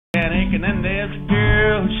And then there's a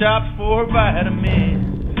girl who shops for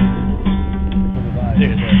vitamins.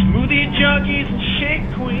 There's smoothie junkies and shake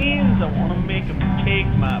queens. I wanna make them take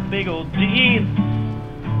my big old D's.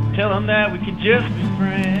 Tell them that we can just be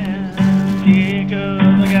friends. Yeah,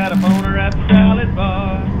 'cause I got a boner at the salad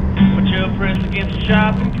bar. Put your pressed against a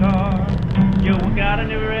shopping cart. Yo, I got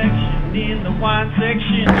an erection in the wine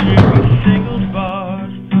section, drinking singles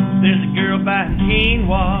bars. There's a girl buying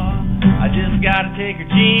quinoa. I just gotta take her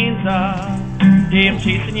jeans off. Yeah, I'm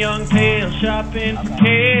chasing young pale, shopping for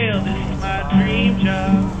kale. This is my dream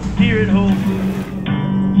job here at Whole Foods.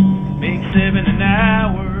 Make $7 an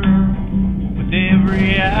hour. With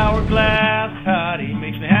every hourglass hottie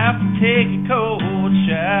makes me have to take a cold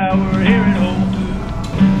shower here at Whole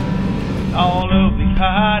Foods. All of these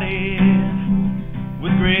hotties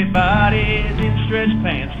with great bodies in stretch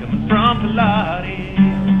pants coming from Pilates.